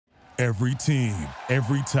Every team,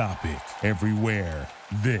 every topic, everywhere.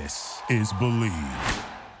 This is Believe.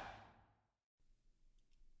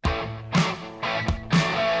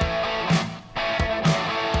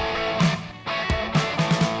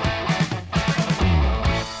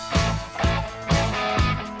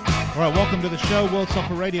 All right, welcome to the show, World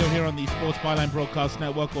Soccer Radio here on the Sports Byline Broadcast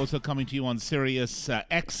Network, also coming to you on Sirius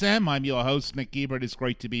XM. I'm your host, Nick Giebert. It's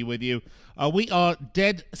great to be with you. We are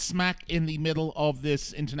dead smack in the middle of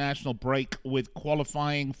this international break with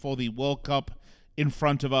qualifying for the World Cup in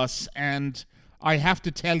front of us, and I have to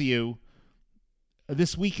tell you,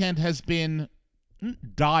 this weekend has been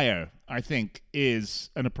dire, I think, is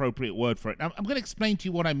an appropriate word for it. Now, I'm going to explain to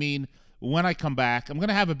you what I mean when I come back. I'm going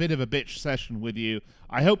to have a bit of a bitch session with you.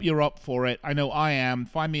 I hope you're up for it. I know I am.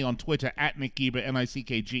 Find me on Twitter at Nick Giebert,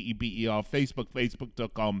 Nickgeber, Facebook,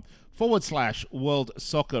 facebook.com/World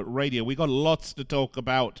Soccer Radio. We got lots to talk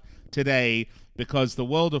about today because the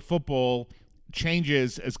world of football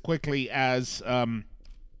changes as quickly as...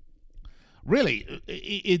 Really,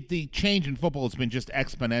 the change in football has been just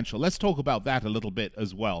exponential. Let's talk about that a little bit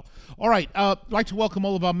as well. All right, I'd like to welcome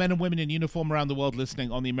all of our men and women in uniform around the world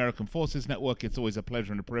listening on the American Forces Network. It's always a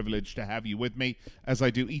pleasure and a privilege to have you with me, as I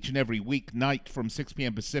do each and every week night from 6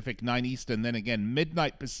 p.m. Pacific, 9 Eastern, then again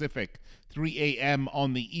midnight Pacific, 3 a.m.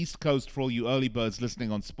 on the East Coast for all you early birds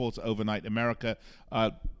listening on Sports Overnight America.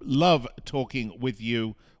 Love talking with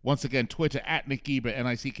you. Once again, Twitter at Nick Giebert,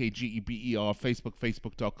 Nickgeber, Facebook,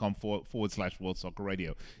 facebook.com/World Soccer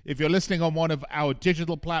Radio. If you're listening on one of our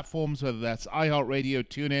digital platforms, whether that's iHeartRadio,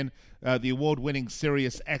 TuneIn, the award-winning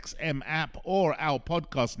Sirius XM app, or our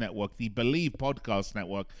podcast network, the Believe Podcast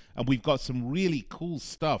Network, and we've got some really cool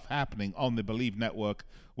stuff happening on the Believe Network,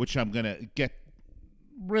 which I'm going to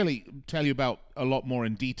really tell you about a lot more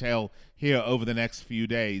in detail here over the next few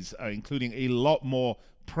days, including a lot more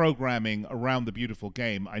programming around the beautiful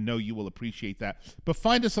game. I know you will appreciate that. But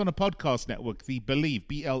find us on a podcast network, the Believe,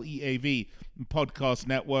 BLEAV Podcast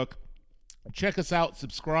Network. Check us out,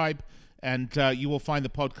 subscribe, and you will find the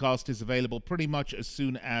podcast is available pretty much as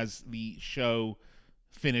soon as the show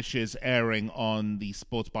finishes airing on the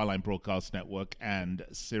Sports Byline Broadcast Network and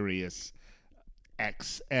Sirius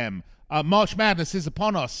XM. March Madness is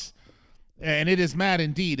upon us. And it is mad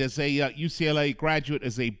indeed. As a UCLA graduate,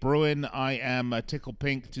 as a Bruin, I am tickled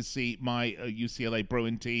pink to see my UCLA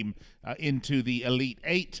Bruin team into the Elite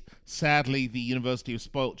Eight. Sadly, the University of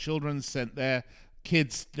Spoiled Children sent their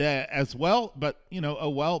kids there as well. But, but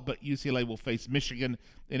UCLA will face Michigan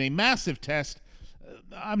in a massive test.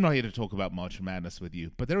 I'm not here to talk about March Madness with you,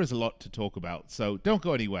 but there is a lot to talk about. So don't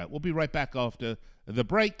go anywhere. We'll be right back after the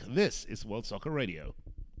break. This is World Soccer Radio.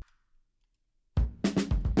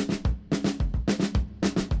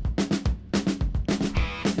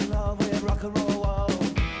 Rock and roll, whoa.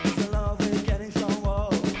 It's a love with getting so whoa.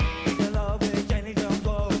 It's a love with getting so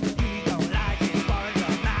whoa. You don't like it, spoil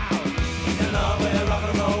it now. It's a love with rock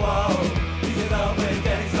and roll, whoa. It's a love with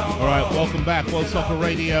getting so whoa. All right, welcome back, World Soccer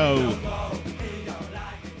Radio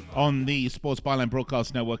on the Sports Byline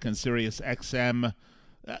Broadcast Network and Sirius XM.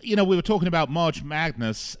 We were talking about March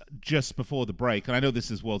Madness just before the break, and I know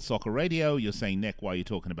this is World Soccer Radio. You're saying, Nick, why are you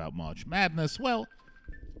talking about March Madness? Well,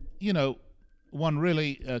 one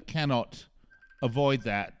really cannot avoid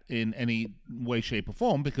that in any way, shape, or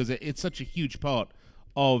form because it's such a huge part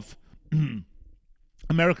of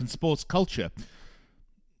American sports culture.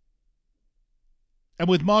 And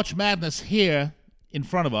with March Madness here in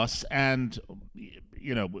front of us and,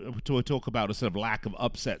 to talk about a sort of lack of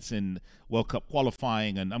upsets in World Cup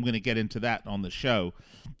qualifying, and I'm going to get into that on the show.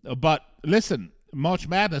 But listen, March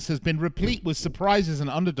Madness has been replete with surprises and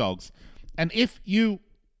underdogs. And if you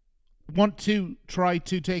want to try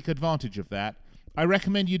to take advantage of that, I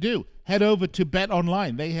recommend you do. Head over to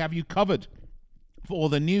BetOnline. They have you covered for all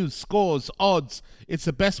the news, scores, odds. It's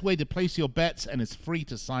the best way to place your bets, and it's free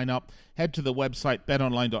to sign up. Head to the website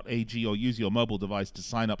BetOnline.ag or use your mobile device to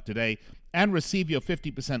sign up today and receive your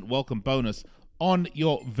 50% welcome bonus on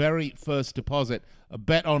your very first deposit.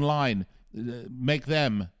 BetOnline, make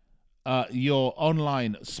them your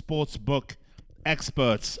online sportsbook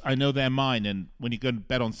experts. I know they're mine, and when you go to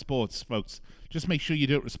bet on sports, folks, just make sure you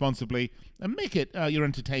do it responsibly and make it your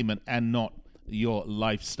entertainment and not your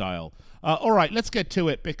lifestyle. All right, let's get to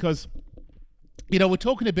it because, we're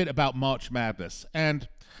talking a bit about March Madness, and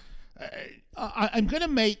I'm going to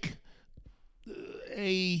make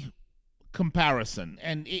a comparison,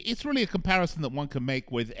 and it's really a comparison that one can make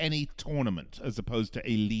with any tournament as opposed to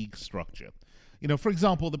a league structure. For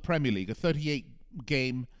example, the Premier League, a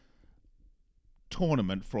 38-game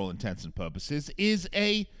tournament, for all intents and purposes, is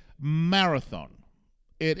a marathon.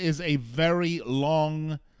 It is a very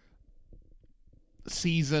long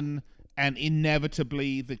season, and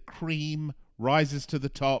inevitably the cream rises to the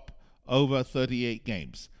top over 38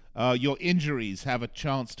 games. Your injuries have a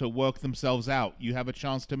chance to work themselves out. You have a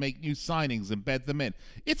chance to make new signings and bed them in.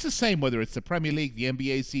 It's the same whether it's the Premier League, the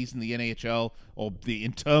NBA season, the NHL, or the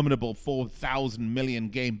interminable 4,000 million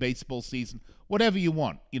game baseball season, whatever you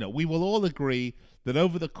want. We will all agree that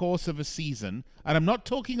over the course of a season, and I'm not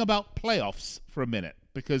talking about playoffs for a minute,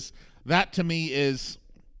 because that to me is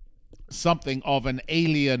something of an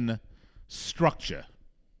alien structure.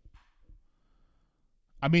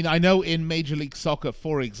 I mean, I know in Major League Soccer,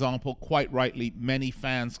 for example, quite rightly, many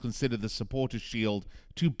fans consider the Supporters' Shield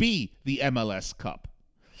to be the MLS Cup.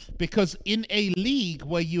 Because in a league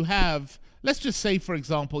where you have, let's just say, for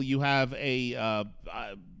example, you have an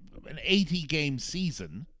 80-game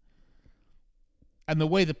season, and the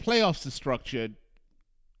way the playoffs are structured,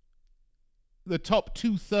 the top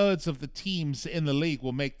 2/3 of the teams in the league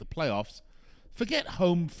will make the playoffs. Forget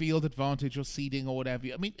home field advantage or seeding or whatever.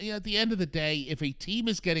 I mean, at the end of the day, if a team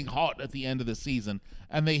is getting hot at the end of the season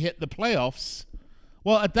and they hit the playoffs,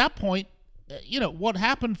 well, at that point, what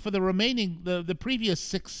happened for the remaining, the previous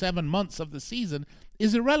 6-7 months of the season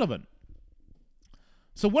is irrelevant.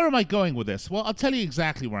 So where am I going with this? Well, I'll tell you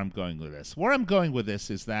exactly where I'm going with this. Where I'm going with this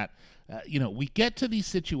is that, we get to these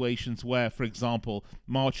situations where, for example,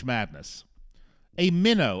 March Madness, a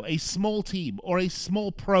minnow, a small team, or a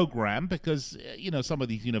small program, because, some of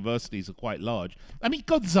these universities are quite large. I mean,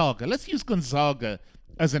 Gonzaga. Let's use Gonzaga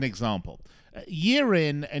as an example. Year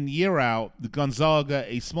in and year out, the Gonzaga,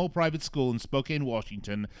 a small private school in Spokane,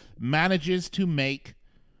 Washington, manages to make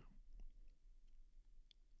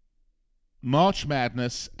March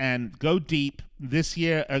Madness and go deep. This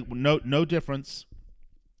year, no difference.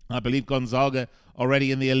 I believe Gonzaga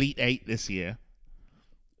already in the Elite Eight this year.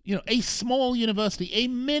 A small university, a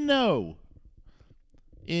minnow,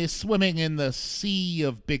 is swimming in the sea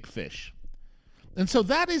of big fish. And so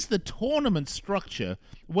that is the tournament structure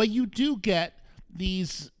where you do get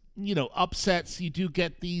these, upsets. You do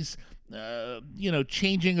get these,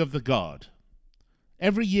 changing of the guard.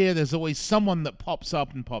 Every year there's always someone that pops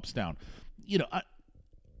up and pops down.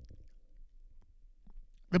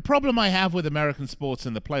 The problem I have with American sports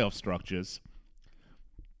and the playoff structures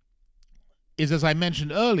is, as I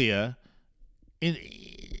mentioned earlier,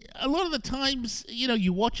 a lot of the times,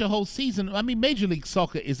 you watch a whole season. I mean, Major League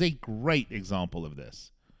Soccer is a great example of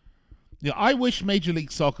this. I wish Major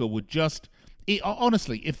League Soccer would just,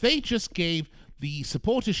 honestly, if they just gave the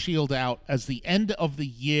Supporters' Shield out as the end of the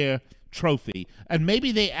year trophy, and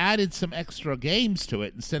maybe they added some extra games to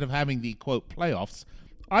it instead of having the, quote, playoffs,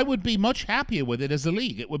 I would be much happier with it as a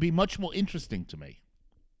league. It would be much more interesting to me.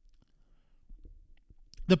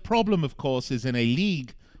 The problem, of course, is in a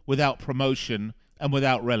league without promotion and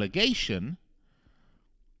without relegation,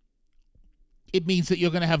 it means that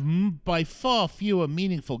you're going to have by far fewer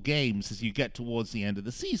meaningful games as you get towards the end of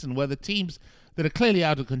the season, where the teams that are clearly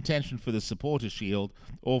out of contention for the Supporters' Shield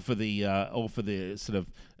or for the sort of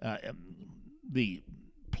the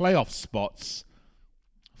playoff spots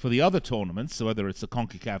for the other tournaments, so whether it's the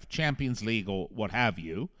CONCACAF Champions League or what have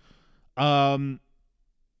you,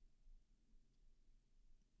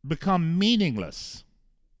 become meaningless.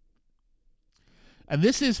 And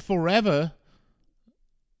this is forever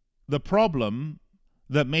the problem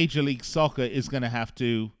that Major League Soccer is going to have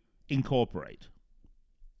to incorporate.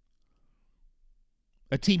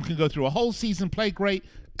 A team can go through a whole season, play great,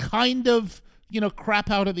 kind of, crap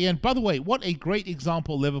out at the end. By the way, what a great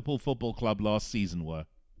example Liverpool Football Club last season were.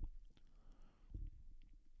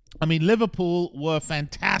 I mean, Liverpool were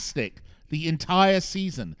fantastic the entire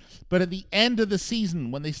season. But at the end of the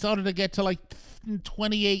season, when they started to get to like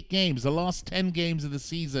 28 games, the last 10 games of the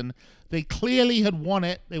season, they clearly had won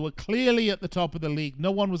it. They were clearly at the top of the league.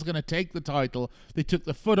 No one was going to take the title. They took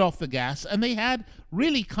the foot off the gas, and they had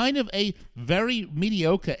really kind of a very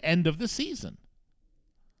mediocre end of the season.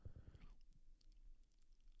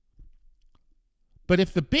 But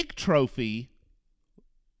if the big trophy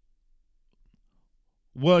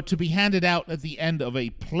were to be handed out at the end of a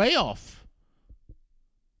playoff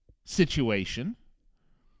situation,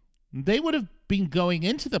 they would have been going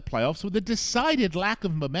into the playoffs with a decided lack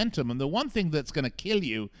of momentum. And the one thing that's going to kill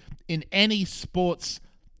you in any sports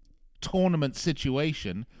tournament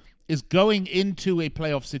situation is going into a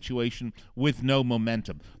playoff situation with no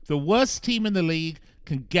momentum. The worst team in the league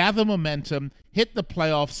can gather momentum, hit the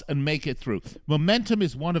playoffs, and make it through. Momentum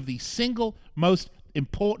is one of the single most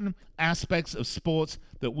important aspects of sports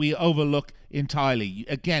that we overlook entirely.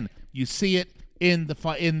 Again, you see it in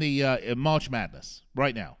the March Madness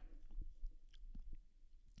right now.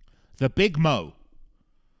 The Big Mo,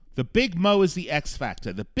 The Big Mo is the X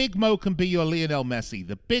factor. The Big Mo can be your Lionel Messi.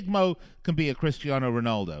 The Big Mo can be a Cristiano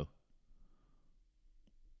Ronaldo.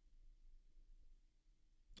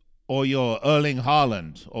 Or your Erling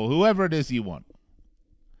Haaland, or whoever it is you want.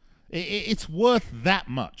 It's worth that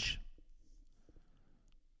much.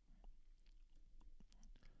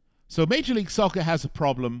 So Major League Soccer has a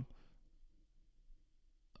problem.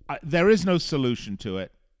 There is no solution to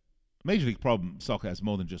it. Major League Soccer has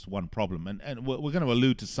more than just one problem, and we're going to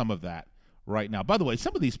allude to some of that right now. By the way,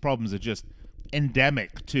 some of these problems are just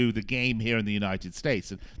endemic to the game here in the United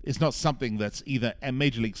States. And it's not something that's either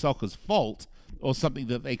Major League Soccer's fault or something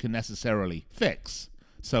that they can necessarily fix.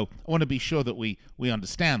 So I want to be sure that we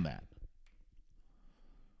understand that.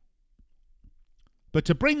 But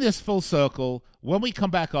to bring this full circle, when we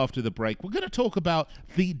come back after the break, we're going to talk about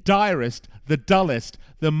the direst, the dullest,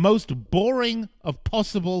 the most boring of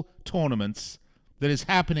possible tournaments that is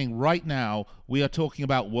happening right now. We are talking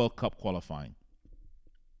about World Cup qualifying.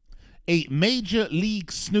 A major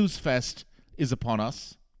league snooze fest is upon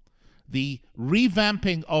us. The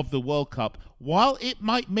revamping of the World Cup, while it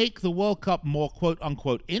might make the World Cup more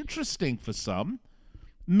quote-unquote interesting for some,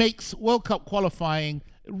 makes World Cup qualifying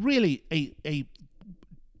really a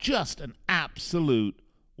just an absolute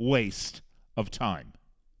waste of time.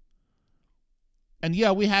 And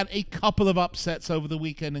yeah, we had a couple of upsets over the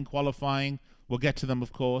weekend in qualifying. We'll get to them,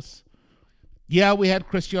 of course. Yeah, we had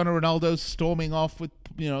Cristiano Ronaldo storming off with,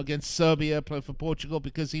 against Serbia for Portugal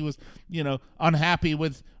because he was, unhappy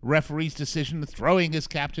with referee's decision, throwing his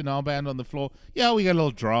captain armband on the floor. Yeah, we got a little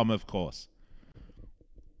drama, of course.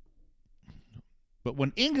 But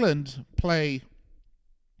when England play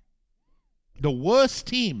the worst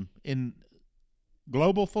team in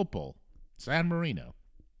global football, San Marino,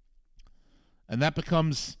 and that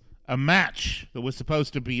becomes a match that we're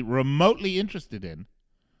supposed to be remotely interested in,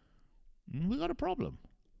 we got a problem.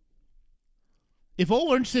 If all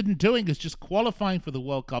we're interested in doing is just qualifying for the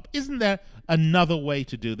World Cup, isn't there another way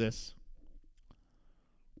to do this?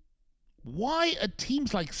 Why are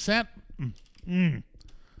teams like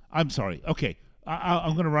I'm sorry. Okay,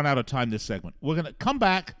 I'm going to run out of time this segment. We're going to come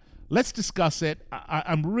back. Let's discuss it.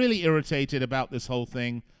 I'm really irritated about this whole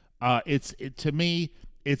thing. To me,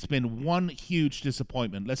 it's been one huge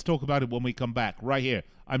disappointment. Let's talk about it when we come back. Right here.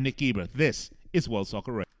 I'm Nick Eber. This is World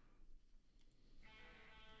Soccer Radio.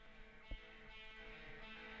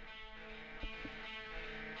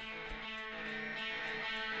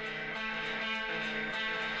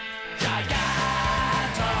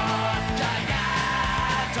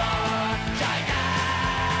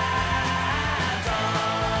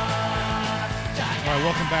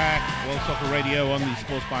 Welcome back. World Soccer Radio on the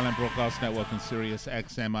Sports Byline Broadcast Network and Sirius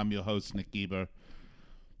XM. I'm your host, Nick Eber.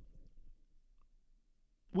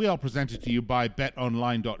 We are presented to you by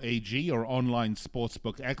BetOnline.ag, your online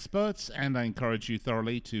sportsbook experts, and I encourage you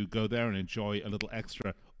thoroughly to go there and enjoy a little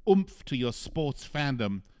extra oomph to your sports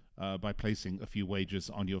fandom by placing a few wagers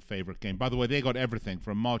on your favorite game. By the way, they got everything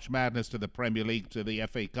from March Madness to the Premier League to the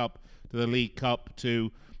FA Cup to the League Cup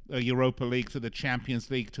to Europa League to the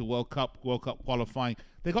Champions League to World Cup qualifying.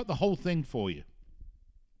 They got the whole thing for you.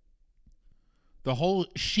 The whole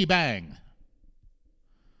shebang.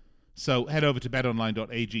 So head over to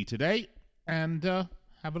betonline.ag today and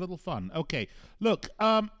have a little fun. Okay, look,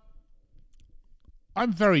 I'm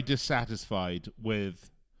very dissatisfied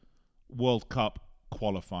with World Cup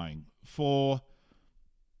qualifying for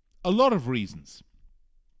a lot of reasons.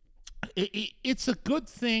 It's a good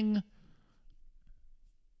thing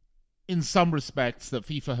in some respects that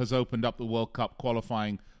FIFA has opened up the World Cup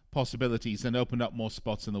qualifying possibilities and opened up more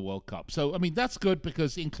spots in the World Cup. So, I mean, that's good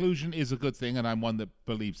because inclusion is a good thing, and I'm one that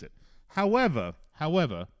believes it. However,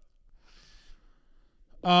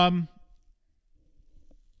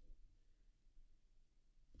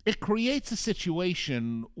 it creates a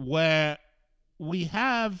situation where we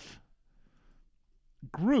have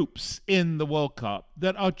groups in the World Cup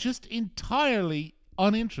that are just entirely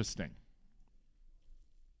uninteresting.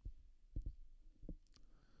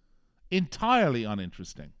 Entirely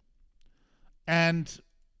uninteresting. And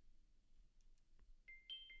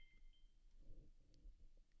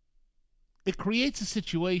it creates a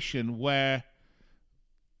situation where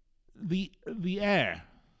the air,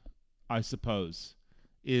 I suppose,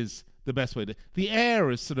 is the best way to... The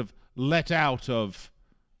air is sort of let out of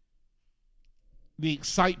the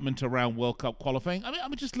excitement around World Cup qualifying. I mean,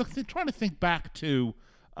 I'm just trying to think back to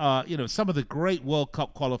some of the great World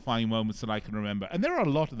Cup qualifying moments that I can remember. And there are a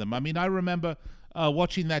lot of them. I mean, I remember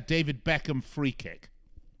watching that David Beckham free kick,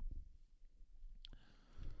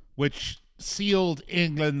 which sealed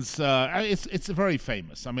England's... it's very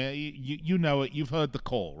famous. I mean, you know it. You've heard the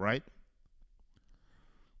call, right?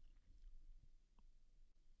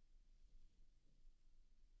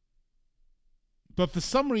 But for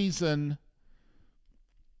some reason,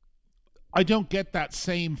 I don't get that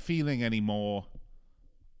same feeling anymore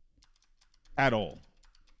at all.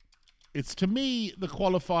 It's, to me, the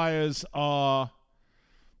qualifiers are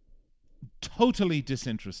totally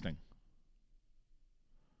disinteresting.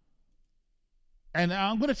 And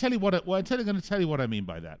I'm going to tell you I'm going to tell you what I mean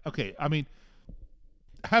by that. Okay, I mean,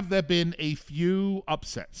 have there been a few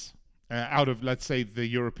upsets out of, let's say, the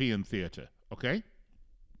European theater? Okay.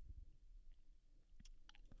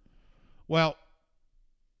 Well,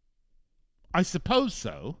 I suppose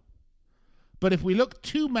so. But if we look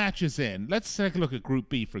 2 matches in, let's take a look at Group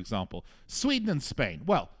B, for example. Sweden and Spain.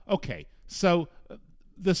 Well, okay. So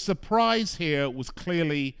the surprise here was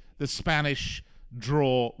clearly the Spanish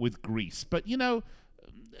draw with Greece. But, you know,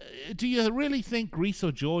 do you really think Greece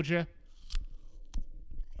or Georgia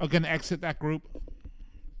are going to exit that group?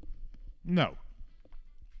 No.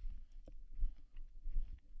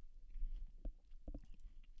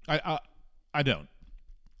 I don't.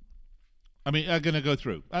 I mean, are going to go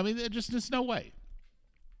through. I mean, there's no way.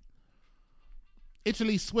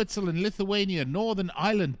 Italy, Switzerland, Lithuania, Northern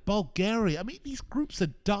Ireland, Bulgaria. I mean, these groups are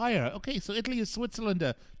dire. Okay, so Italy and Switzerland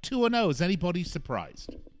are 2-0. Is anybody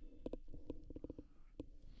surprised?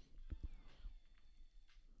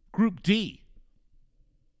 Group D.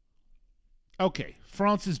 Okay,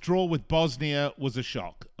 France's draw with Bosnia was a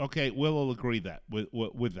shock. Okay, we'll all agree that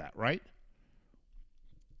with that, right?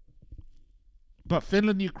 But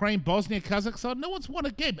Finland, Ukraine, Bosnia, Kazakhstan, no one's won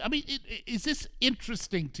a game. I mean, is this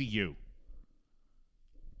interesting to you?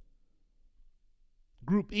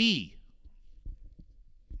 Group E.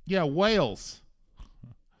 Yeah, Wales.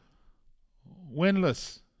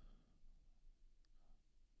 Winless.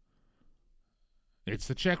 It's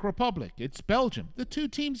the Czech Republic. It's Belgium. The 2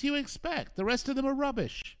 teams you expect. The rest of them are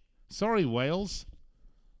rubbish. Sorry, Wales.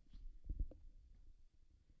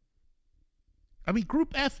 I mean,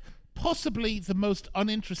 Group F, possibly the most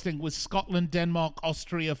uninteresting was Scotland, Denmark,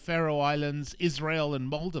 Austria, Faroe Islands, Israel,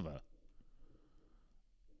 and Moldova.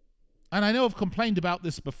 And I know I've complained about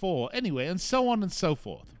this before. Anyway, and so on and so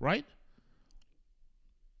forth, right?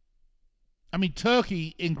 I mean,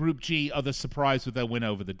 Turkey in Group G are the surprise with their win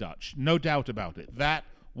over the Dutch. No doubt about it. That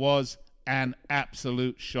was an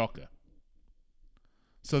absolute shocker.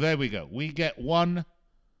 So there we go. We get one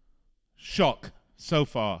shock so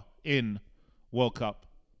far in World Cup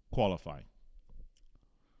qualifying.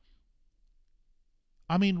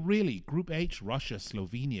 I mean, really, Group H, Russia,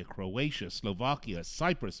 Slovenia, Croatia, Slovakia,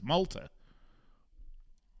 Cyprus, Malta.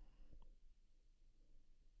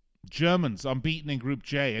 Germans unbeaten in Group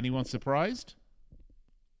J. Anyone surprised?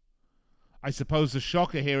 I suppose the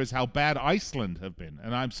shocker here is how bad Iceland have been.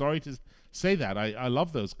 And I'm sorry to say that. I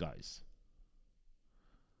love those guys.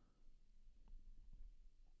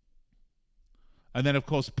 And then, of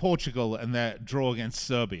course, Portugal and their draw against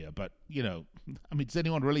Serbia. But, you know, I mean, does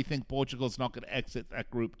anyone really think Portugal's not going to exit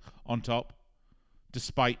that group on top?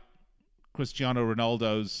 Despite Cristiano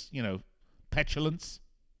Ronaldo's, you know, petulance?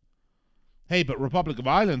 Hey, but Republic of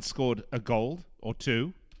Ireland scored a goal or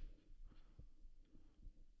 2.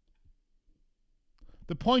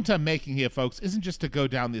 The point I'm making here, folks, isn't just to go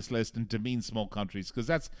down this list and demean small countries, because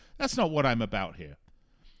that's not what I'm about here.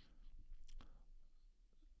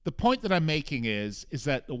 The point that I'm making is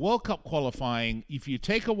that the World Cup qualifying, if you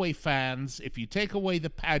take away fans, if you take away the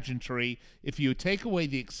pageantry, if you take away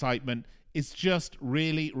the excitement, it's just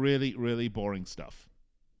really, really, really boring stuff.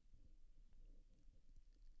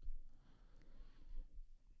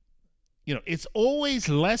 You know, it's always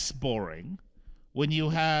less boring when you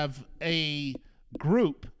have a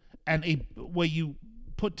group and where you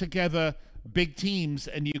put together big teams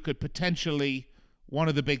and you could potentially, one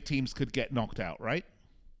of the big teams could get knocked out, right?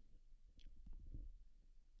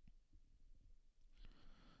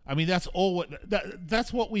 I mean, that's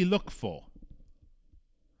what we look for.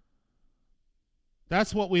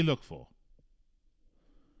 That's what we look for.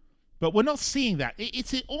 But we're not seeing that.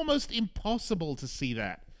 It's almost impossible to see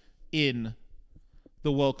that in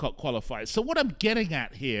the World Cup qualifiers. So what I'm getting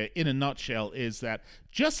at here, in a nutshell, is that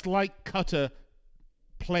just like Qatar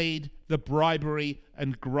played the bribery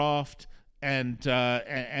and graft and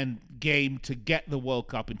game to get the World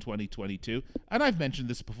Cup in 2022, and I've mentioned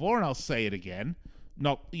this before, and I'll say it again.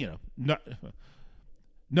 No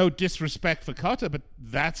disrespect for Qatar, but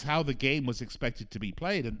that's how the game was expected to be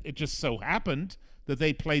played, and it just so happened that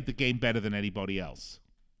they played the game better than anybody else.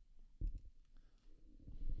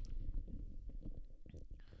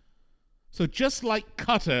 So just like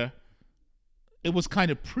Qatar, it was kind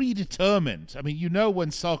of predetermined. I mean, you know, when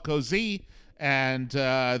Sarkozy and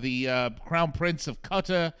the Crown Prince of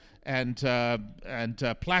Qatar and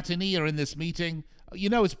Platini are in this meeting, You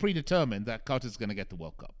know it's predetermined that Qatar's going to get the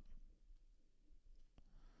World Cup.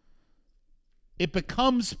 It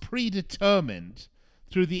becomes predetermined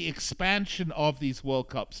through the expansion of these World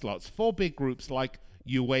Cup slots. 4 big groups like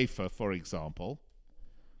UEFA, for example,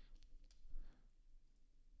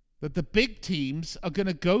 that the big teams are going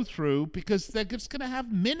to go through because they're just going to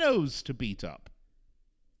have minnows to beat up.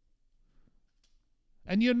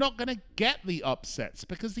 And you're not going to get the upsets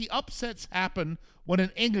because the upsets happen when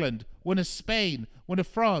an England, when a Spain, when a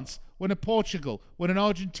France, when a Portugal, when an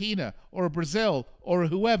Argentina or a Brazil or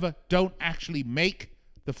whoever don't actually make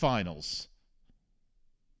the finals.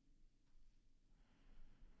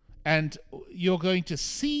 And you're going to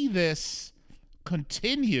see this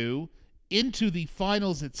continue into the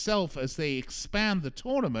finals itself as they expand the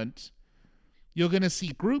tournament. You're going to see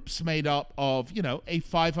groups made up of, a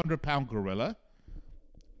 500-pound gorilla.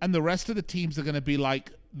 And the rest of the teams are going to be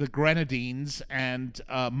like the Grenadines and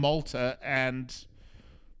Malta and,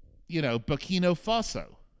 Burkina Faso.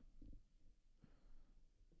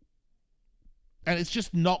 And it's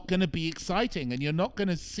just not going to be exciting. And you're not going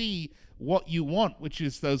to see what you want, which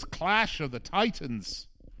is those clash of the titans,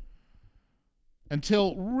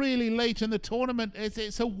 until really late in the tournament.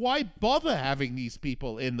 So why bother having these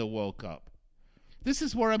people in the World Cup? This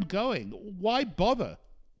is where I'm going. Why bother?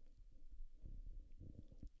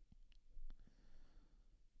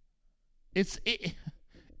 It's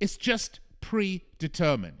just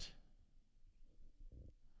predetermined.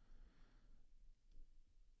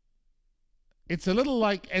 It's a little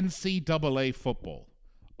like NCAA football.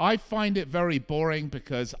 I find it very boring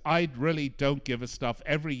because I really don't give a stuff.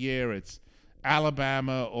 Every year it's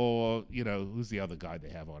Alabama or, who's the other guy they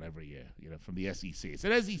have on every year, from the SEC. It's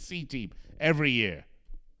an SEC team every year.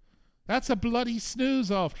 That's a bloody snooze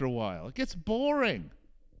after a while. It gets boring.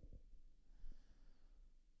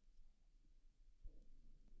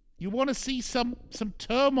 You want to see some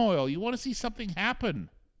turmoil. You want to see something happen.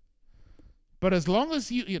 But as long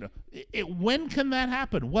as when can that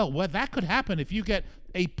happen? Well, that could happen if you get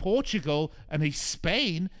a Portugal and a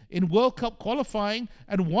Spain in World Cup qualifying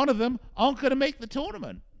and one of them aren't going to make the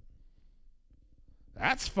tournament.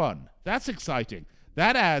 That's fun. That's exciting.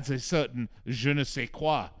 That adds a certain je ne sais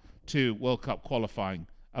quoi to World Cup qualifying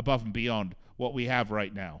above and beyond what we have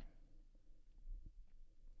right now.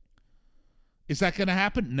 Is that going to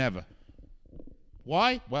happen? Never.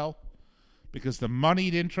 Why? Well, because the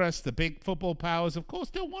moneyed interests, the big football powers, of course,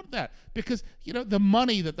 don't want that. Because, the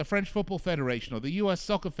money that the French Football Federation or the U.S.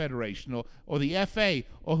 Soccer Federation or the FA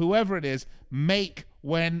or whoever it is make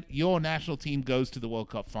when your national team goes to the World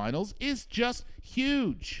Cup finals is just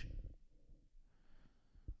huge.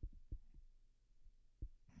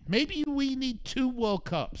 Maybe we need 2 World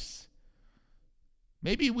Cups.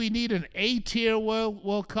 Maybe we need an A-tier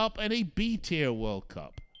World Cup and a B-tier World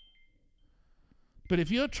Cup. But if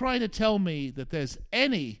you're trying to tell me that there's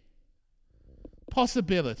any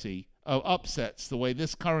possibility of upsets the way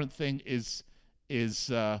this current thing is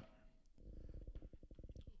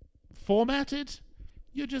formatted,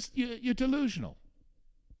 you're delusional.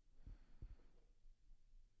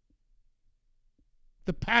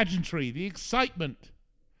 The pageantry, the excitement.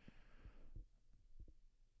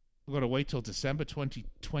 We've got to wait till December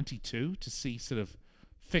 2022 to see sort of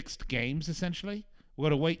fixed games, essentially. We've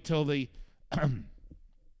got to wait till the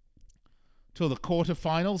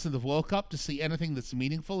quarterfinals of the World Cup to see anything that's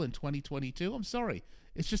meaningful in 2022. I'm sorry.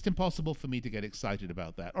 It's just impossible for me to get excited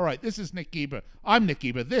about that. All right, this is Nick Geber. I'm Nick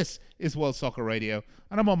Geber. This is World Soccer Radio,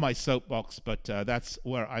 and I'm on my soapbox, but that's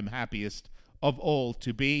where I'm happiest of all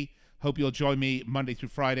to be. Hope you'll join me Monday through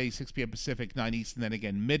Friday, 6 p.m. Pacific, 9 Eastern, then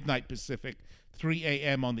again midnight Pacific, 3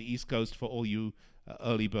 a.m. on the East Coast for all you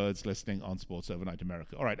early birds listening on Sports Overnight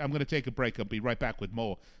America. All right, I'm going to take a break. I'll be right back with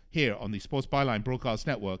more here on the Sports Byline Broadcast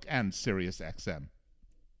Network and Sirius XM.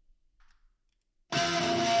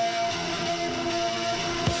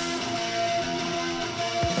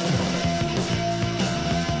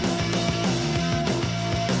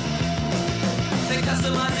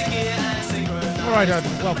 All right, I'd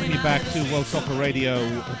welcome you back to World Soccer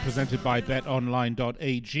Radio, presented by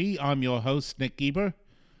BetOnline.ag. I'm your host, Nick Geber.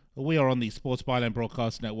 We are on the Sports Byline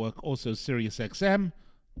Broadcast Network, also Sirius XM,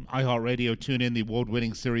 iHeartRadio, TuneIn, the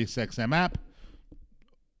award-winning Sirius XM app.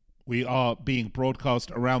 We are being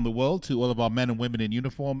broadcast around the world to all of our men and women in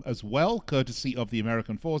uniform as well, courtesy of the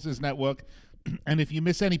American Forces Network. And if you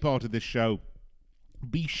miss any part of this show,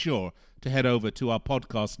 be sure to head over to our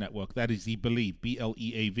podcast network. That is the Believe,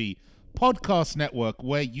 B-L-E-A-V, podcast network,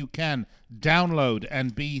 where you can download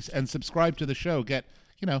and subscribe to the show. Get,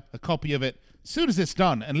 a copy of it as soon as it's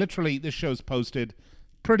done. And literally, this show's posted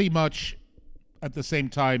pretty much at the same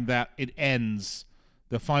time that it ends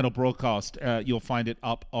the final broadcast. You'll find it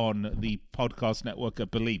up on the podcast network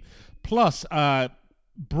at Believe. Plus,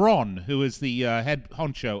 Bron, who is the head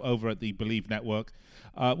honcho over at the Believe Network,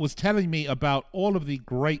 was telling me about all of the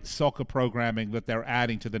great soccer programming that they're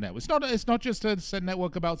adding to the network. It's not just a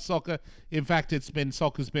network about soccer. In fact,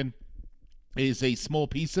 is a small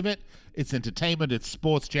piece of it. It's entertainment, it's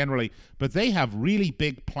sports generally, but they have really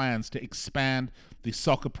big plans to expand the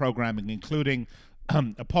soccer programming, including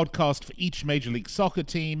a podcast for each Major League Soccer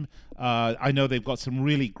team. I know they've got some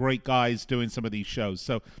really great guys doing some of these shows.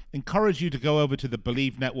 So encourage you to go over to the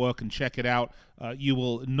Believe Network and check it out. You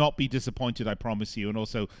will not be disappointed, I promise you. And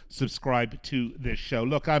also subscribe to this show.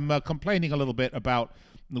 Look, I'm complaining a little bit about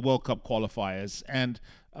the World Cup qualifiers. And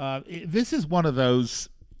this is one of those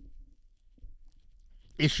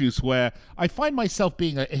issues where I find myself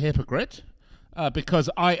being a hypocrite because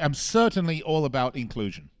I am certainly all about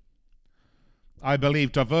inclusion. I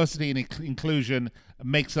believe diversity and inclusion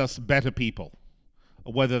makes us better people,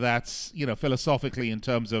 whether that's, philosophically in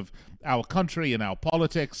terms of our country and our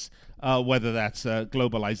politics, whether that's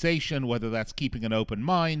globalization, whether that's keeping an open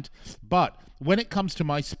mind. But when it comes to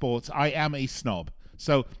my sports, I am a snob.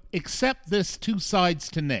 So accept this two sides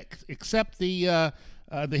to Nick. Accept the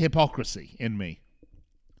hypocrisy in me.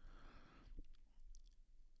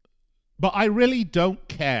 But I really don't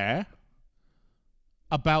care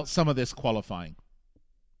about some of this qualifying.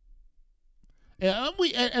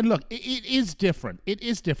 And look, it is different. It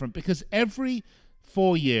is different because every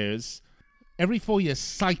 4 years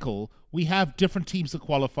cycle, we have different teams to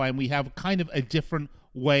qualify, and we have kind of a different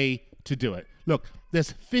way to do it. Look,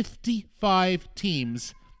 there's 55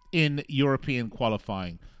 teams in European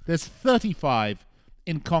qualifying. There's 35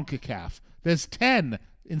 in CONCACAF. There's 10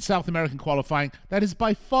 in South American qualifying. That is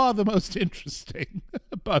by far the most interesting,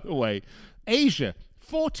 by the way. Asia,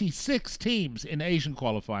 46 teams in Asian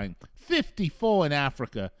qualifying, 54 in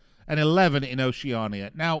Africa, and 11 in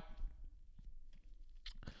Oceania. Now,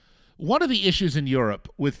 one of the issues in Europe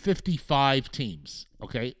with 55 teams,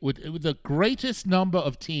 okay, with the greatest number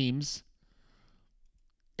of teams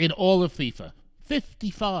in all of FIFA,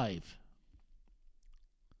 55.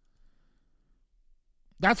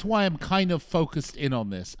 That's why I'm kind of focused in on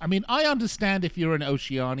this. I mean, I understand if you're in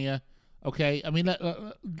Oceania, okay? I mean,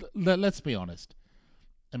 let's be honest.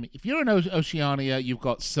 I mean, if you're in Oceania, you've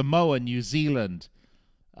got Samoa, New Zealand,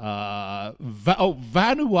 Vanuatu.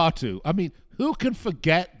 I mean, who can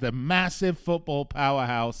forget the massive football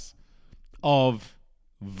powerhouse of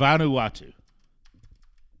Vanuatu?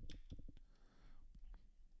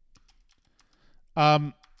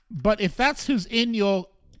 But if that's who's in your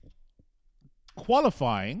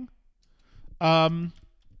qualifying,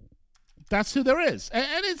 that's who there is,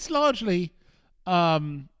 and it's largely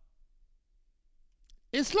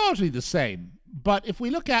the same. But if we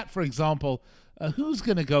look at, for example, who's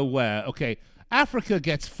going to go where? Okay, Africa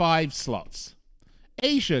gets 5 slots,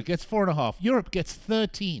 Asia gets 4.5, Europe gets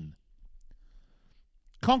 13,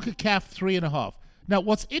 CONCACAF 3.5. Now,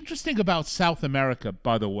 what's interesting about South America,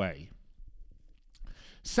 by the way,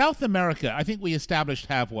 South America, I think we established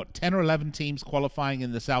have, 10 or 11 teams qualifying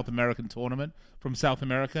in the South American tournament from South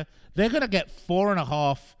America. They're going to get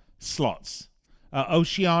 4.5 slots.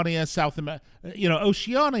 Oceania, South America.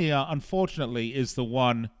 Oceania, unfortunately, is the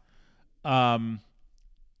one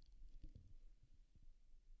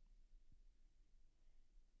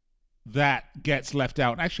that gets left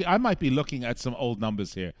out. Actually, I might be looking at some old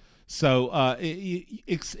numbers here. So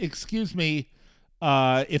excuse me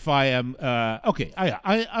if I am okay.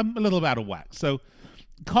 I'm a little out of whack. So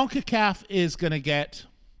CONCACAF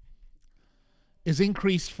is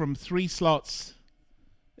increased from 3 slots.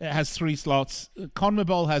 It has 3 slots.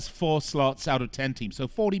 CONMEBOL has 4 slots out of 10 teams. So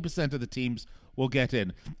 40% of the teams will get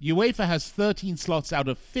in. UEFA has 13 slots out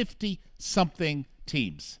of 50-something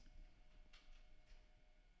teams.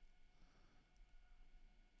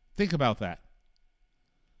 Think about that.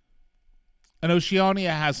 And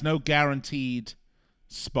Oceania has no guaranteed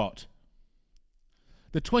spot.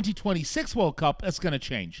 The 2026 World Cup, that's going to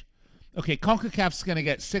change. Okay, CONCACAF's going to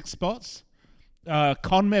get 6 spots.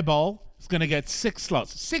 CONMEBOL is going to get 6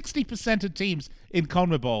 slots. 60% of teams in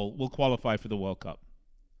CONMEBOL will qualify for the World Cup.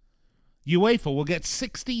 UEFA will get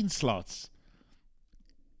 16 slots.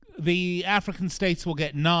 The African states will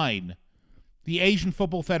get 9. The Asian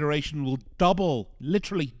Football Federation will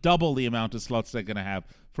literally double the amount of slots they're going to have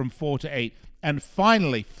from 4 to 8. And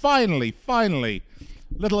finally,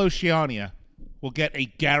 little Oceania will get a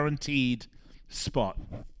guaranteed spot.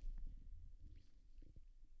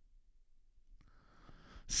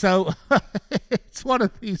 So it's one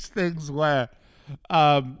of these things where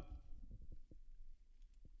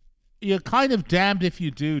you're kind of damned if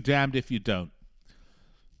you do, damned if you don't.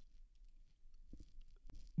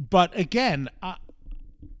 But again,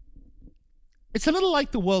 it's a little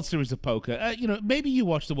like the World Series of Poker. Maybe you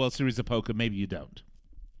watch the World Series of Poker, maybe you don't.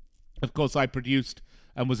 Of course, I produced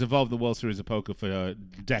and was involved in the World Series of Poker for a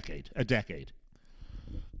decade.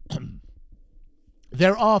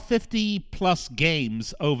 There are 50-plus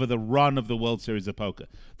games over the run of the World Series of Poker.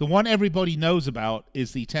 The one everybody knows about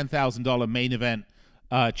is the $10,000 main event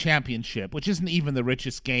championship, which isn't even the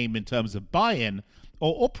richest game in terms of buy-in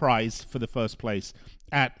or prize for the first place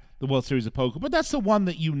at the World Series of Poker. But that's the one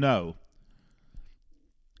that you know.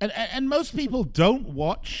 And most people don't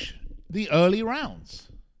watch the early rounds.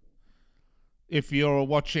 If you're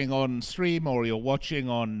watching on stream or you're watching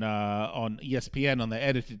on ESPN on the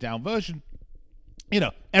edited down version,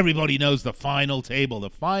 everybody knows the final table, the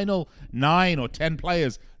final 9 or 10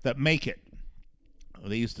 players that make it.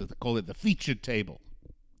 They used to call it the featured table.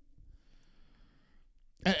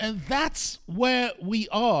 And that's where we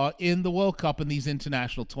are in the World Cup and these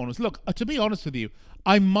international tournaments. Look, to be honest with you,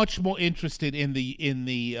 I'm much more interested in the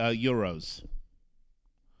Euros.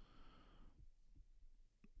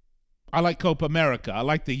 I like Copa America. I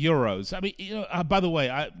like the Euros. I mean, by the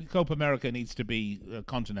way, Copa America needs to be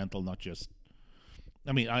continental, not just.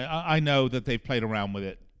 I mean, I know that they've played around with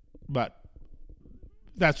it, but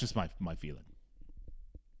that's just my feeling.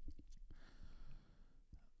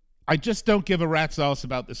 I just don't give a rat's ass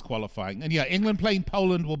about this qualifying. And yeah, England playing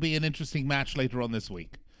Poland will be an interesting match later on this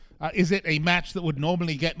week. Is it a match that would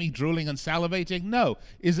normally get me drooling and salivating? No.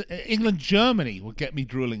 Is it England-Germany would get me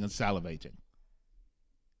drooling and salivating?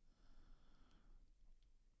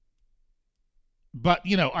 But,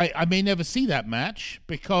 I may never see that match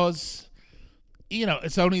because,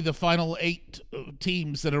 it's only the final 8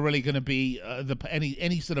 teams that are really going to be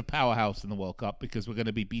any sort of powerhouse in the World Cup, because we're going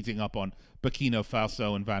to be beating up on Burkina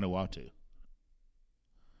Faso and Vanuatu.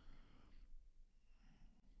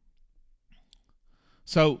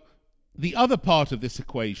 So the other part of this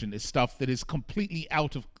equation is stuff that is completely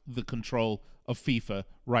out of the control of FIFA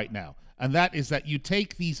right now. And that is that you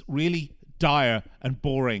take these really dire and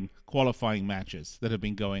boring qualifying matches that have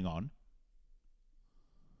been going on,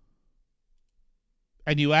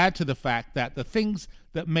 and you add to the fact that the things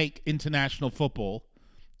that make international football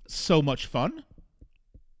so much fun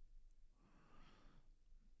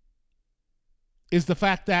is the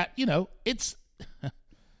fact that,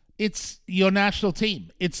 it's your national team.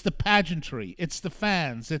 It's the pageantry. It's the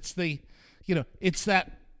fans. It's it's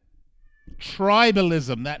that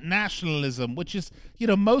tribalism, that nationalism, which is,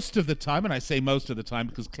 most of the time, and I say most of the time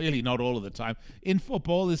because clearly not all of the time, in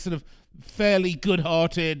football is sort of fairly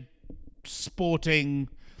good-hearted, sporting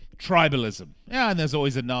tribalism. Yeah, and there's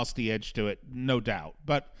always a nasty edge to it, no doubt.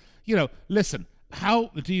 But, listen,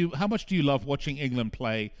 how much do you love watching England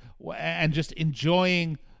play and just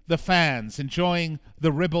enjoying the fans, enjoying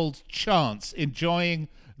the ribald chants, enjoying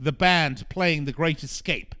the band playing The Great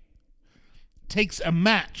Escape? Takes a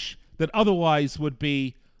match that otherwise would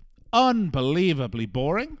be unbelievably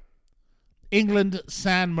boring. England,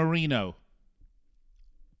 San Marino.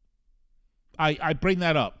 I bring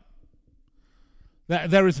that up.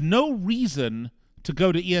 There is no reason to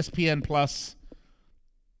go to ESPN Plus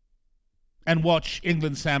and watch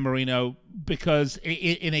England, San Marino, because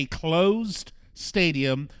in a closed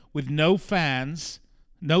stadium with no fans,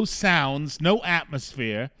 no sounds, no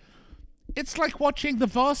atmosphere, it's like watching the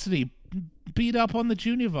varsity beat up on the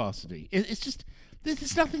junior varsity. It's just,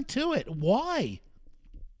 there's nothing to it. Why?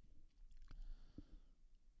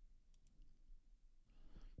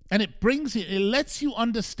 And it lets you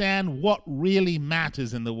understand what really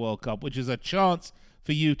matters in the World Cup, which is a chance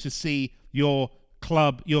for you to see your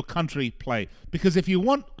club, your country play. Because if you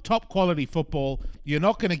want top quality football, you're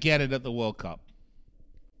not going to get it at the World Cup.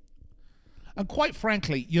 And quite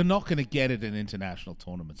frankly, you're not going to get it in international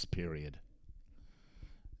tournaments, period.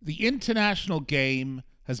 The international game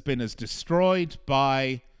has been as destroyed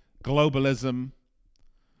by globalism,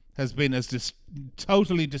 has been as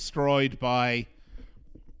totally destroyed by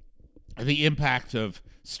the impact of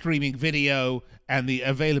streaming video and the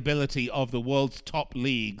availability of the world's top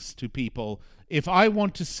leagues to people. If I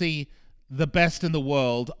want to see the best in the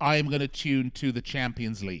world, I am going to tune to the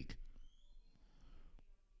Champions League.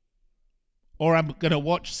 Or I'm going to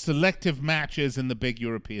watch selective matches in the big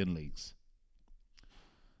European leagues.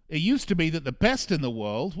 It used to be that the best in the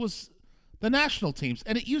world was the national teams.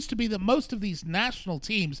 And it used to be that most of these national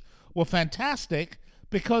teams were fantastic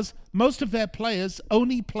because most of their players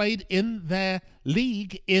only played in their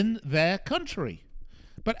league in their country.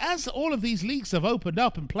 But as all of these leagues have opened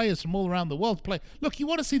up and players from all around the world play, look, you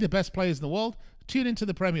want to see the best players in the world? Tune into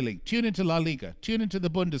the Premier League, tune into La Liga, tune into the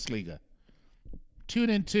Bundesliga, tune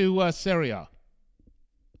into Serie A.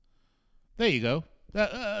 There you go.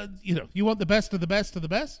 You want the best of the best of the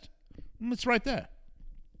best? It's right there.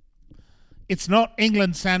 It's not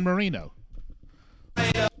England San Marino.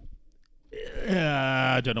 I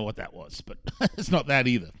don't know what that was, but it's not that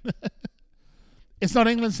either. It's not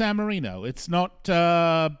England San Marino. It's not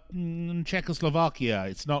Czechoslovakia.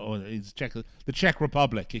 It's not. It's the Czech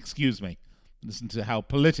Republic. Excuse me. Listen to how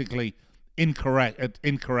politically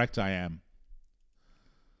incorrect I am.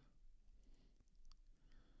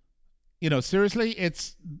 Seriously,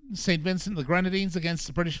 it's St. Vincent and the Grenadines against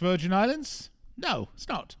the British Virgin Islands? No, it's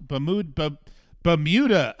not. Bermuda,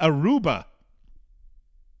 Aruba.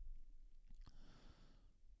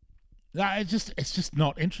 It's just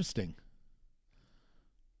not interesting.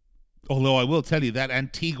 Although I will tell you that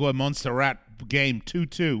Antigua Montserrat game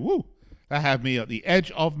 2-2, woo, that had me at the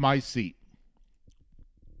edge of my seat.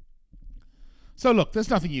 So look, there's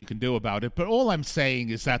nothing you can do about it, but all I'm saying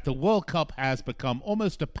is that the World Cup has become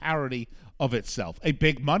almost a parody of itself. A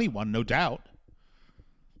big money one, no doubt.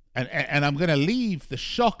 And I'm going to leave the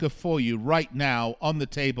shocker for you right now on the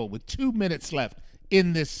table with 2 minutes left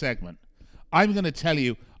in this segment. I'm going to tell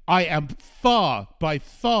you I am by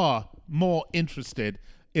far more interested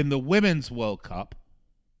in the Women's World Cup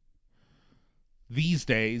these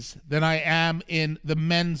days than I am in the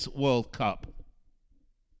Men's World Cup.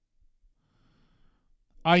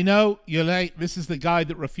 I know you're late. This is the guy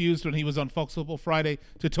that refused when he was on Fox Football Friday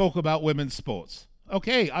to talk about women's sports.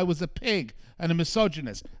 Okay, I was a pig and a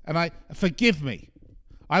misogynist, and forgive me.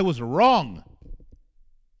 I was wrong.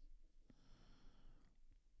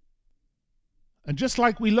 And just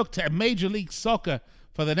like we look to Major League Soccer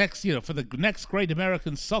for the next, for the next great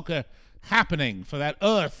American soccer happening, for that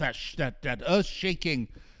earth-shaking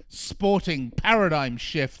sporting paradigm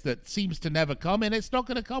shift that seems to never come, and it's not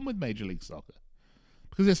going to come with Major League Soccer.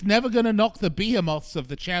 Because it's never going to knock the behemoths of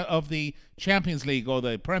the Champions League or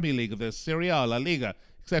the Premier League or the Serie A, La Liga,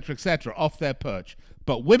 etc., off their perch.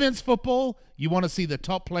 But women's football, you want to see the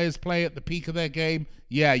top players play at the peak of their game?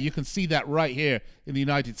 Yeah, you can see that right here in the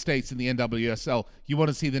United States in the NWSL. You want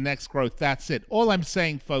to see the next growth? That's it. All I'm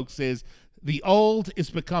saying, folks, is the old is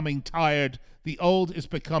becoming tired. The old is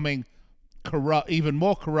becoming corrupt, even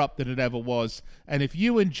more corrupt than it ever was. And if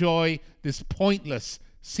you enjoy this pointless,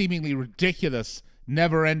 seemingly ridiculous,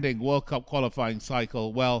 never-ending World Cup qualifying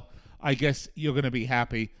cycle, well, I guess you're going to be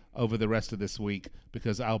happy over the rest of this week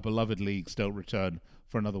because our beloved leagues don't return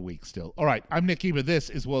for another week still. All right, I'm Nick Eber. This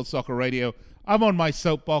is World Soccer Radio. I'm on my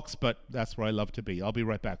soapbox, but that's where I love to be. I'll be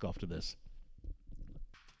right back after this.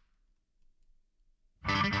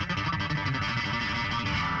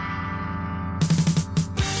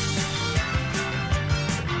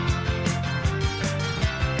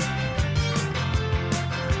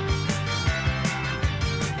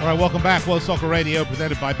 All right, welcome back. World Soccer Radio,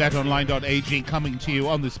 presented by BetOnline.ag, coming to you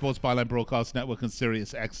on the Sports Byline Broadcast Network and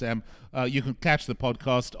Sirius XM. You can catch the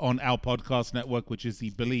podcast on our podcast network, which is the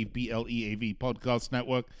Believe, BLEAV podcast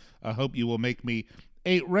network. I hope you will make me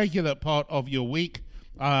a regular part of your week.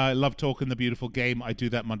 I love talking the beautiful game. I do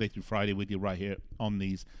that Monday through Friday with you right here on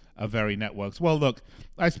these very networks. Well, look,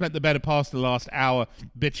 I spent the better part of the last hour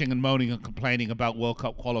bitching and moaning and complaining about World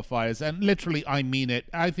Cup qualifiers, and literally I mean it.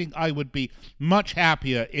 I think I would be much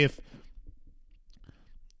happier if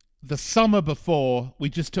the summer before we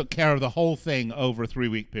just took care of the whole thing over a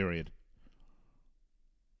 3-week period.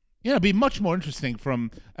 It'd be much more interesting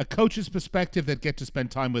from a coach's perspective. They'd get to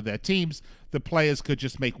spend time with their teams. The players could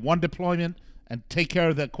just make one deployment and take care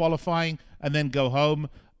of their qualifying and then go home.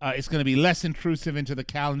 It's going to be less intrusive into the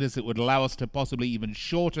calendars. It would allow us to possibly even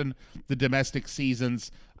shorten the domestic seasons.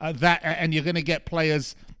 And you're going to get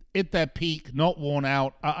players at their peak, not worn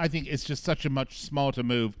out. I think it's just such a much smarter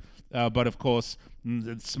move. But of course,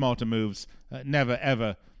 smarter moves never,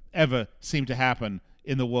 ever, ever seem to happen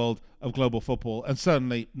in the world of global football and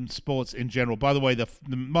certainly sports in general. By the way, the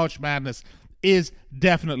March Madness is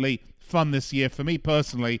definitely fun this year. For me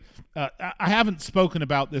personally, I haven't spoken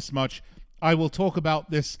about this much. I will talk about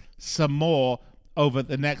this some more over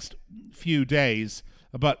the next few days.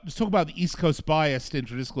 But let's talk about the East Coast bias in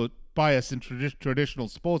traditional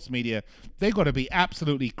sports media. They've got to be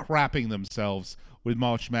absolutely crapping themselves with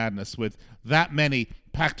March Madness, with that many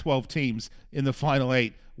Pac-12 teams in the Final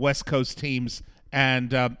 8, West Coast teams,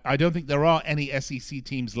 and I don't think there are any SEC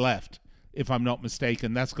teams left, if I'm not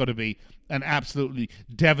mistaken. That's got to be an absolutely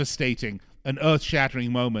devastating, an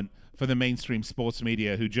earth-shattering moment for the mainstream sports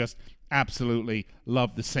media, who just absolutely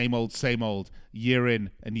love the same old, year in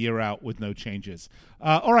and year out with no changes.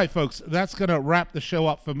 All right, folks, that's going to wrap the show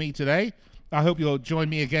up for me today. I hope you'll join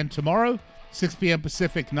me again tomorrow, 6 p.m.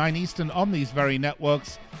 Pacific, 9 Eastern, on these very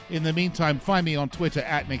networks. In the meantime, find me on Twitter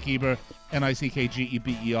at Nick Eber,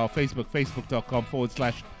 NickGeber, Facebook,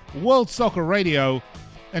 facebook.com/World Soccer Radio.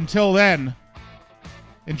 Until then,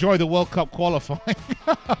 enjoy the World Cup qualifying.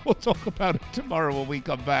 We'll talk about it tomorrow when we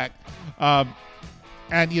come back. And,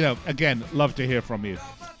 again, love to hear from you.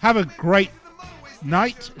 Have a great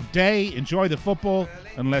night, day, enjoy the football,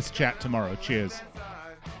 and let's chat tomorrow. Cheers.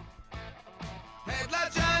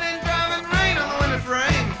 Headlight shining, driving rain on the winter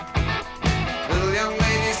frame. Little young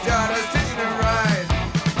lady started stitching a ride.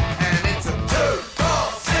 And it's a 2,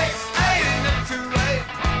 4, 6, 8, ain't never too late.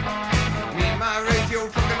 Me and my radio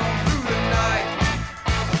trucking on through the night.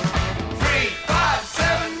 3, 5,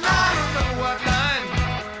 7, 9, I don't know what line.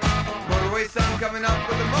 Motorway sun coming up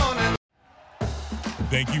with the morning.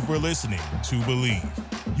 Thank you for listening to Believe.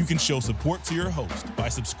 You can show support to your host by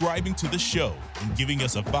subscribing to the show and giving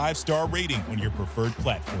us a 5-star rating on your preferred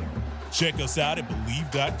platform. Check us out at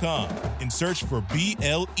Believe.com and search for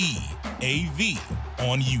BLEAV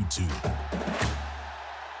on YouTube.